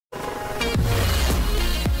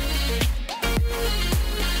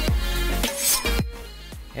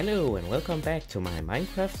Hello and welcome back to my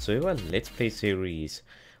Minecraft server Let's Play series,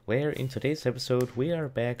 where in today's episode we are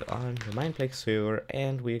back on the Mineplex server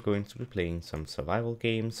and we're going to be playing some survival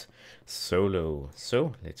games solo.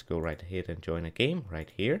 So let's go right ahead and join a game right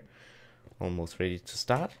here. Almost ready to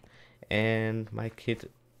start, and my kit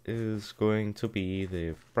is going to be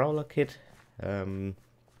the Brawler kit,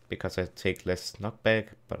 because I take less knockback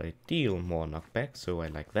but I deal more knockback, so I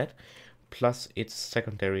like that. Plus its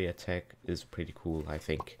secondary attack is pretty cool, I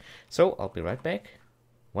think. So I'll be right back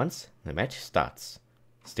once the match starts.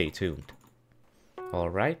 Stay tuned.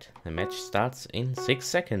 Alright, the match starts in 6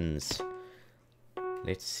 seconds.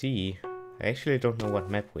 Let's see. I actually don't know what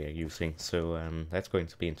map we're using, so that's going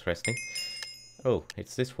to be interesting. Oh,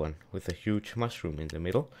 it's this one with a huge mushroom in the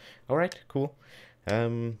middle. Alright, cool.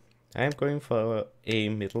 I'm going for a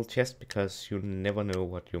middle chest because you never know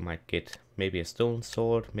what you might get. Maybe a stone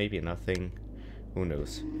sword, maybe nothing, who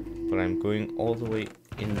knows. But I'm going all the way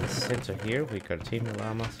in the center here. We got chainmail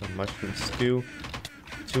armor, some mushroom stew,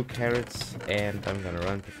 2 carrots, and I'm gonna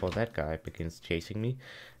run before that guy begins chasing me.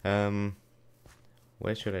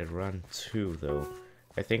 Where should I run to though?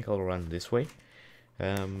 I think I'll run this way.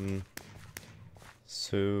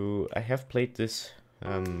 So I have played this,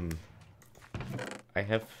 I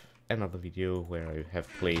have another video where I have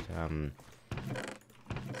played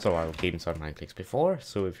survival games on Mineplex before,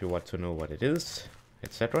 so if you want to know what it is,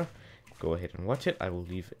 etc., go ahead and watch it. I will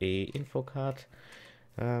leave a info card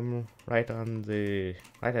right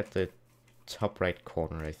at the top right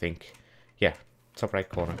corner, I think. Yeah, top right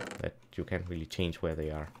corner, that you can't really change where they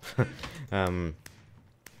are.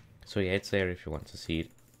 So yeah, it's there if you want to see it.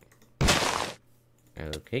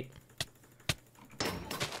 Okay,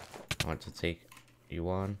 I want to take you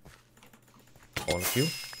on, all of you.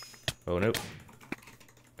 Oh no,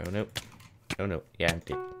 oh no, oh no, yeah, I'm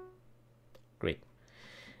dead. Great.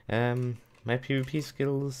 My PvP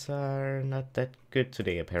skills are not that good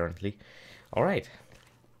today apparently. Alright,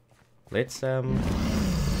 let's go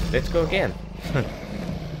again.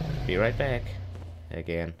 Be right back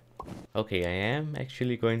again. Okay, I am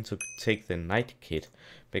actually going to take the Knight kit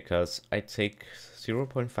because I take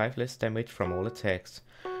 0.5 less damage from all attacks.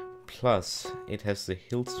 Plus, it has the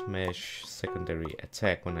Hill Smash secondary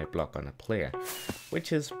attack when I block on a player,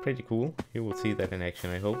 which is pretty cool. You will see that in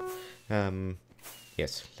action, I hope.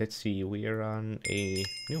 Yes, let's see. We are on a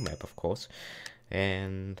new map, of course.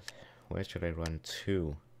 And where should I run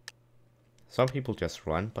to? Some people just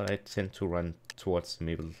run, but I tend to run towards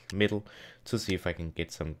the middle to see if I can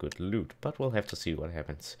get some good loot. But we'll have to see what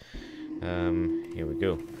happens. Here we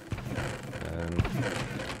go.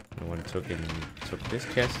 No one took this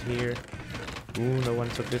chest here. Ooh, no one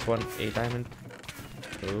took this one. A diamond.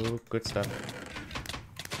 Oh, good stuff.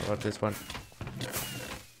 How about this one?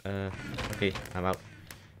 Okay, I'm out.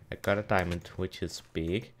 I got a diamond, which is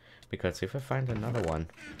big, because if I find another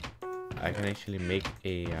one, I can actually make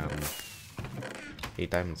a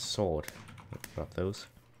diamond sword. Let's drop those.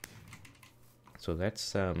 So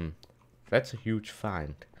that's a huge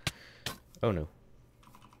find. Oh no.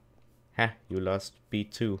 Ha, you lost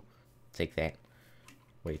B2. Take that.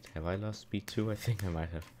 Wait, have I lost B2? I think I might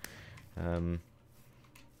have.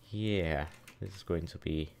 Yeah, this is going to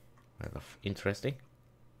be rather interesting.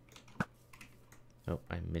 Oh,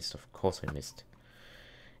 I missed. Of course I missed.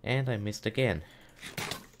 And I missed again.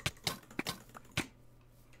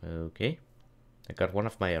 Okay. I got one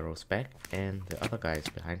of my arrows back, and the other guy is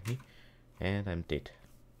behind me. And I'm dead.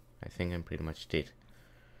 I think I'm pretty much dead.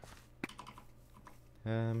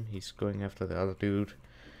 He's going after the other dude.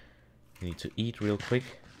 I need to eat real quick.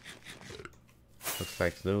 Looks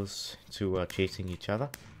like those two are chasing each other.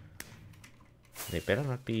 They better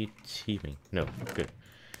not be teaming. No, good.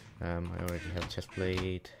 I already have a chest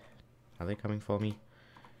plate. Are they coming for me?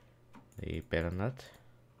 They better not.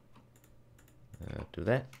 Do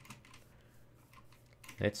that.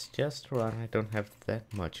 Let's just run. I don't have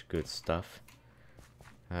that much good stuff.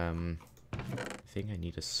 I think I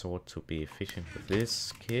need a sword to be efficient with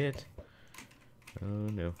this kid. Oh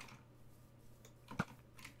no.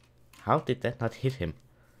 How did that not hit him?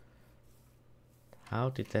 How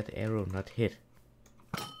did that arrow not hit?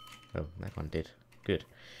 Oh, that one did. Good.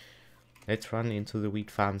 Let's run into the wheat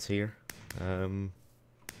farms here.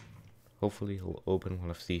 Hopefully he'll open one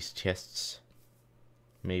of these chests.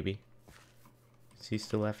 Maybe. Is he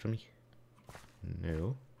still after me?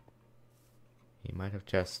 No. He might have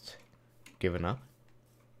just given up.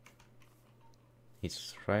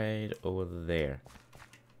 He's right over there.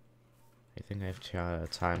 I think I have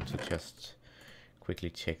time to just quickly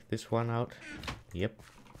check this one out. Yep.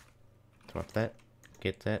 Drop that.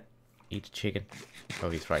 Get that. Eat chicken. Oh,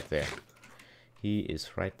 he's right there. He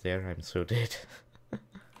is right there. I'm so dead.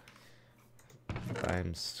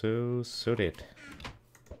 I'm so dead.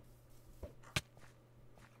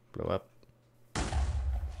 Blow up.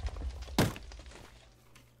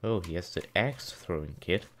 Oh, he has the axe throwing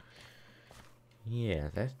kit. Yeah,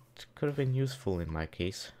 that could have been useful in my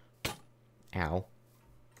case. Ow.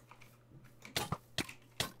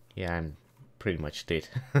 Yeah, I'm pretty much dead.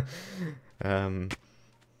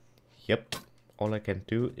 Yep. All I can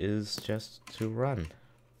do is just to run.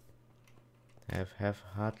 I have half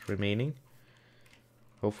a heart remaining.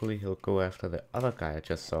 Hopefully he'll go after the other guy I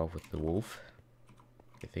just saw with the wolf.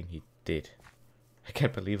 I think he did. I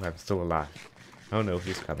can't believe I'm still alive. Oh no,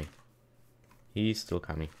 he's coming. He's still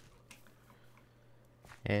coming.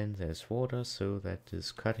 And there's water, so that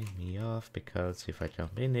is cutting me off, because if I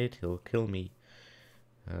jump in it, he'll kill me.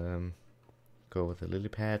 Go with the lily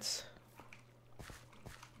pads.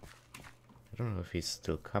 I don't know if he's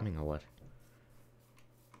still coming or what.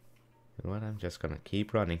 You know what, I'm just gonna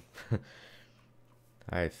keep running.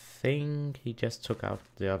 I think he just took out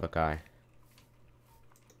the other guy.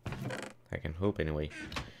 I can hope anyway.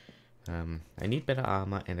 I need better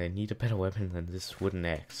armor and I need a better weapon than this wooden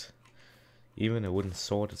axe. Even a wooden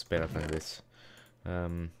sword is better than this.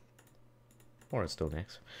 Or a stone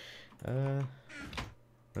axe.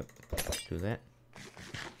 Do that.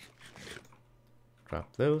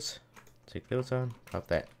 Drop those. Take those on. Drop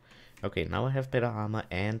that. Okay, now I have better armor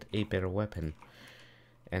and a better weapon.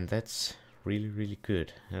 And that's really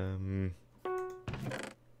good. I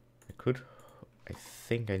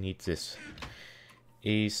think I need this.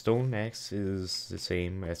 A stone axe is the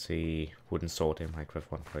same as a wooden sword in Minecraft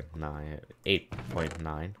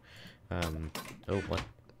 8.9. Oh, what?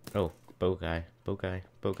 Oh, bow guy.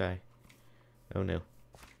 Oh no.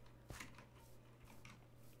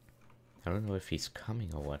 I don't know if he's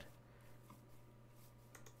coming or what.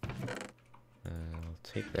 I'll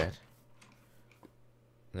take that.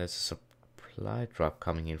 There's a supply drop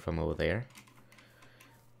coming in from over there.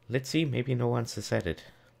 Let's see, maybe no one's decided.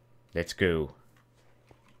 Let's go.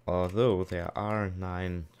 Although there are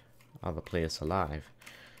 9 other players alive,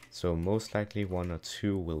 so most likely 1 or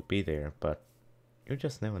 2 will be there, but you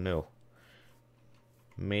just never know.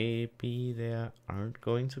 Maybe there aren't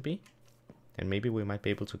going to be, and maybe we might be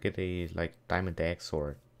able to get a like diamond axe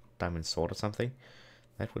or diamond sword or something.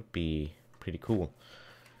 That would be pretty cool.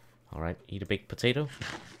 Alright, eat a big potato.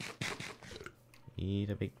 Eat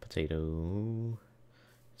a big potato.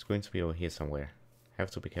 It's going to be over here somewhere. Have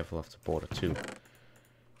to be careful of the border too.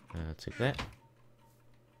 Take that.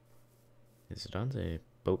 Is it on the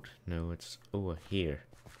boat? No, it's over here.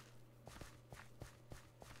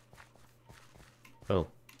 Oh,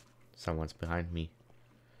 someone's behind me.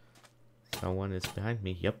 Someone is behind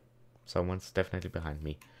me. Yep, someone's definitely behind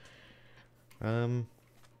me.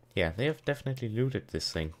 Yeah, they have definitely looted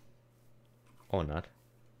this thing. Or not.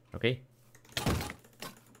 Okay. I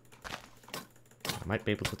might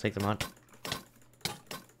be able to take them on.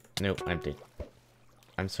 No, I'm dead.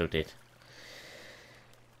 I'm so dead.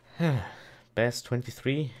 Bass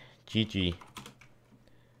 23. GG.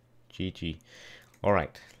 GG.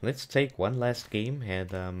 Alright, let's take one last game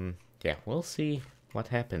and yeah, we'll see what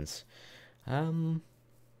happens. I'll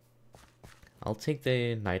take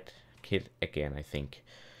the knight kit again, I think.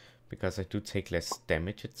 Because I do take less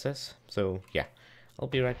damage, it says. So yeah, I'll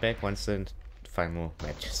be right back once the final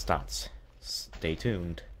match starts. Stay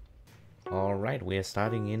tuned. Alright, we are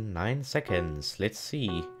starting in 9 seconds. Let's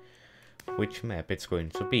see which map it's going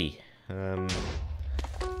to be.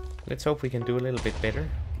 Let's hope we can do a little bit better.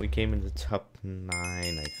 We came in the top 9,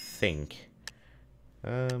 I think.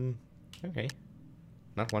 Okay.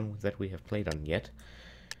 Not one that we have played on yet.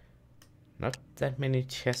 Not that many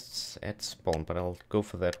chests at spawn, but I'll go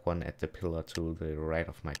for that one at the pillar to the right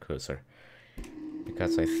of my cursor.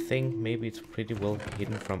 Because I think maybe it's pretty well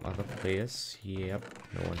hidden from other players. Yep,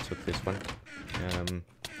 no one took this one.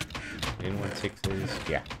 Anyone take this?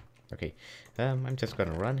 Yeah. Okay. I'm just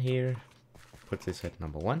gonna run here. Put this at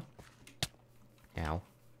number 1. Ow.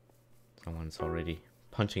 Someone's already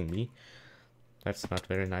punching me. That's not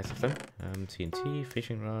very nice of them. TNT,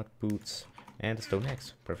 fishing rod, boots, and a stone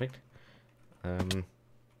axe. Perfect.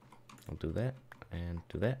 I'll do that, and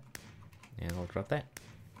do that, and I'll drop that.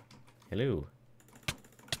 Hello.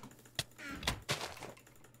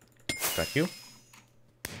 Got you.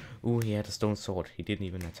 Ooh, he had a stone sword. He didn't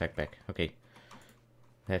even attack back. Okay.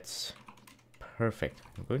 That's perfect.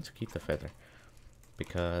 I'm going to keep the feather.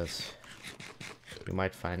 Because you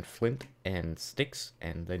might find flint and sticks,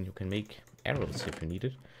 and then you can make arrows if you need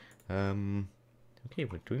it. Okay,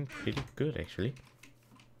 we're doing pretty good actually.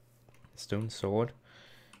 Stone sword.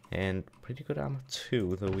 And pretty good armor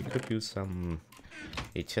too, though we could use some...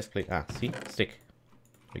 a chest plate. Ah, see? Stick.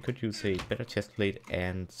 We could use a better chest plate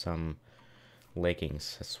and some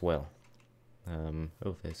leggings as well.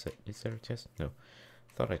 Oh, is there a chest? No.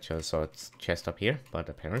 Thought I just saw a chest up here, but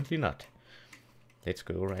apparently not. Let's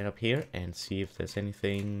go right up here and see if there's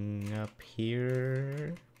anything up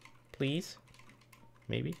here. Please?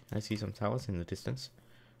 Maybe? I see some towers in the distance.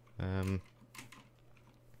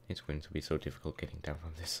 It's going to be so difficult getting down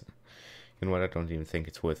from this. You know what? I don't even think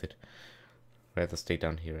it's worth it. Rather stay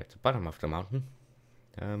down here at the bottom of the mountain.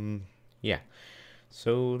 Yeah.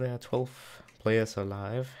 So there are 12 players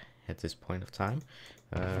alive at this point of time.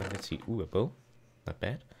 Let's see. Ooh, a bow. Not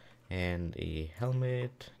bad. And a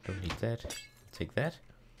helmet. Don't need that. Take that.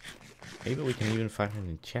 Maybe we can even find an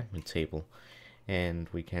enchantment table. And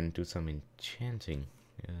we can do some enchanting.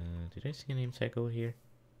 Did I see a name tag over here?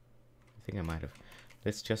 I think I might have.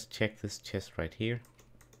 Let's just check this chest right here.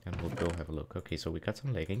 And we'll go have a look. Okay, so we got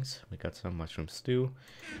some leggings. We got some mushroom stew.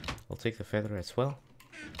 I'll take the feather as well.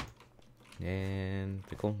 And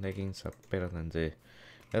the golden leggings are better than the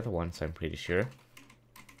other ones, I'm pretty sure.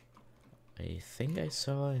 I think I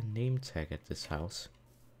saw a name tag at this house.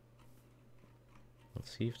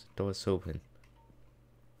 Let's see if the door is open.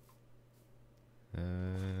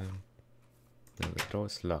 No, the door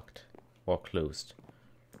is locked. Or closed.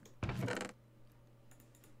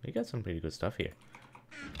 We got some pretty good stuff here.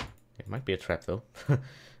 It might be a trap though.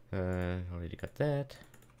 Already got that.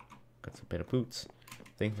 Got some better boots.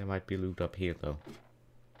 Think there might be loot up here though.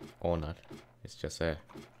 Or not. It's just a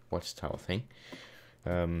watchtower thing.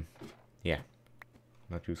 Yeah.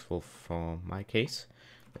 Not useful for my case.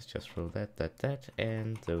 Let's just throw that,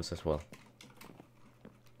 and those as well.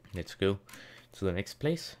 Let's go to the next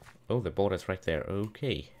place. Oh, the border's right there.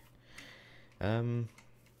 Okay.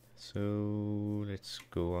 So let's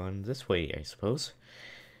go on this way, I suppose.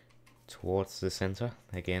 Towards the center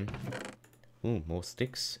again. Ooh, more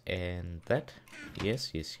sticks and that.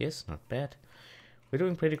 Yes, not bad. We're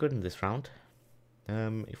doing pretty good in this round.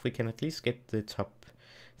 If we can at least get the top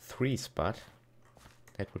 3 spot,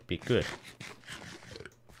 that would be good.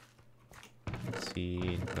 Let's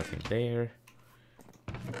see, nothing there.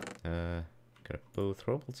 Got a bow,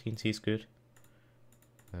 throwable TNT is good.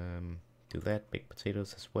 Do that, baked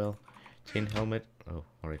potatoes as well. Tin helmet, oh,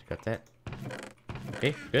 already got that.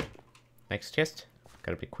 Okay, good. Next chest.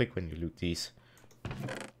 Gotta be quick when you loot these.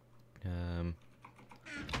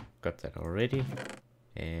 Got that already.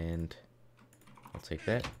 And I'll take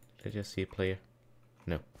that. Did I just see a player?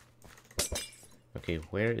 No. Okay,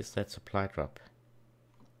 where is that supply drop?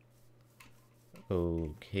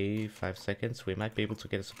 Okay, 5 seconds. We might be able to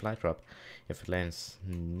get a supply drop if it lands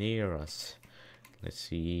near us. Let's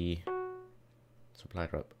see. Supply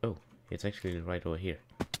drop. Oh, it's actually right over here.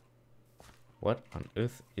 What on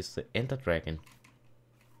earth is the Ender Dragon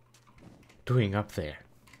doing up there?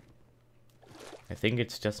 I think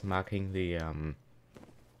it's just marking the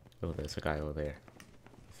oh, there's a guy over there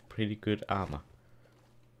with pretty good armor.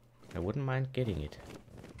 I wouldn't mind getting it.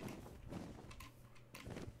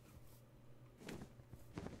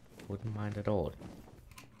 Wouldn't mind at all.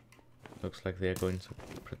 Looks like they're going to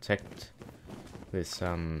protect this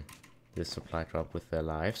this supply drop with their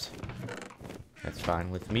lives. That's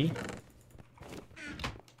fine with me.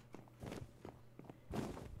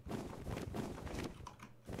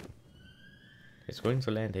 It's going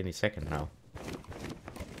to land any second now. I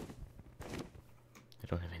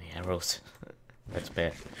don't have any arrows. That's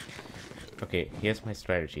bad. Okay, here's my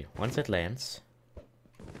strategy. Once it lands,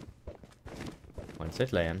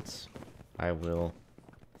 I will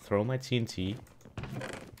throw my TNT,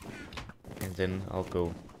 and then I'll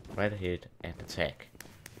go right ahead and attack.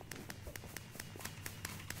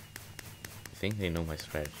 I think they know my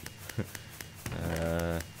strategy.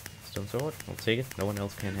 Stone sword, I'll take it. No one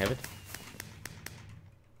else can have it.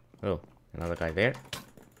 Oh, another guy there.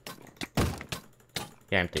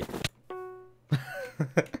 Yeah, I'm dead.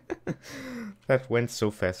 That went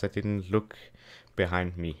so fast I didn't look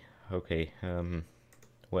behind me. Okay,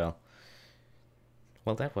 well,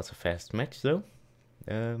 that was a fast match though.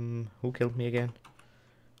 Who killed me again?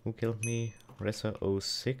 Who killed me?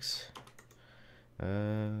 Reza06.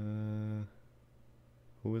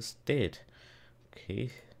 Who is dead?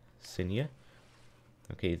 Okay, Senior.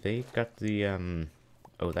 Okay, they got the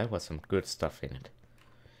oh, that was some good stuff in it.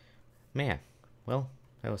 Man, well,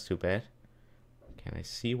 that was too bad. Can I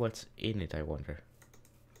see what's in it, I wonder?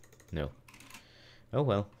 No. Oh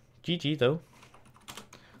well, GG though.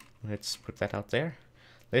 Let's put that out there.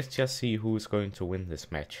 Let's just see who's going to win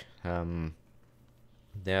this match.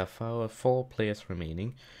 There are 4 players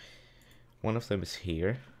remaining. One of them is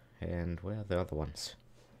here. And where are the other ones?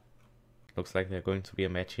 Looks like they're going to be a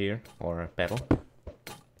match here, or a battle.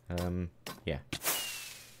 Yeah.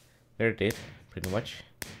 they're dead, pretty much.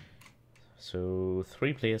 So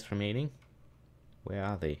 3 players remaining. Where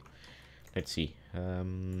are they? Let's see.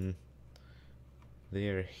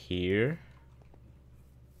 They're here.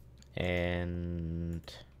 And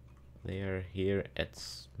they're here at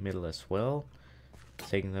middle as well.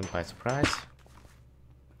 Taking them by surprise.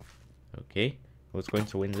 Okay, who's going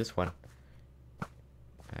to win this one?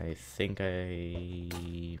 I think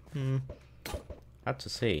hard to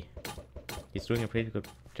say. He's doing a pretty good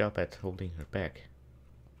job at holding her back.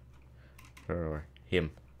 Or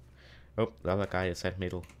him. Oh, the other guy is at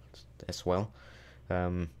middle as well.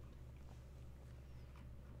 Doesn't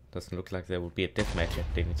look like there will be a death match at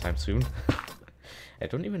any time soon. I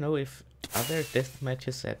don't even know if are there death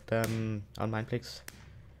matches at on Mineplex.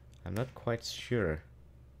 I'm not quite sure.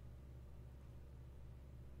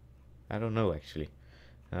 I don't know actually.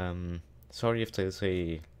 Sorry if there's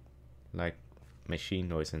a like machine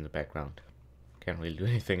noise in the background. Can't really do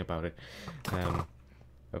anything about it.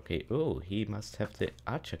 Okay, oh, he must have the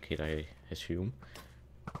archer kit, I assume.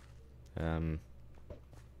 Okay,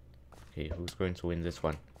 who's going to win this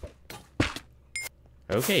one?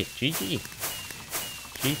 Okay, GG.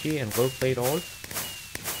 GG and well played all.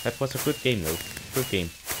 That was a good game though. Good game.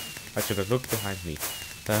 I should have looked behind me.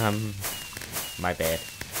 My bad.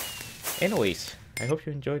 Anyways, I hope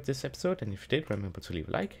you enjoyed this episode, and if you did, remember to leave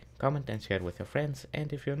a like, comment and share it with your friends,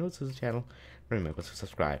 and if you're new to the channel, remember to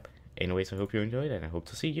subscribe. Anyways, I hope you enjoyed, and I hope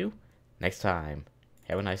to see you next time.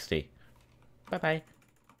 Have a nice day. Bye bye.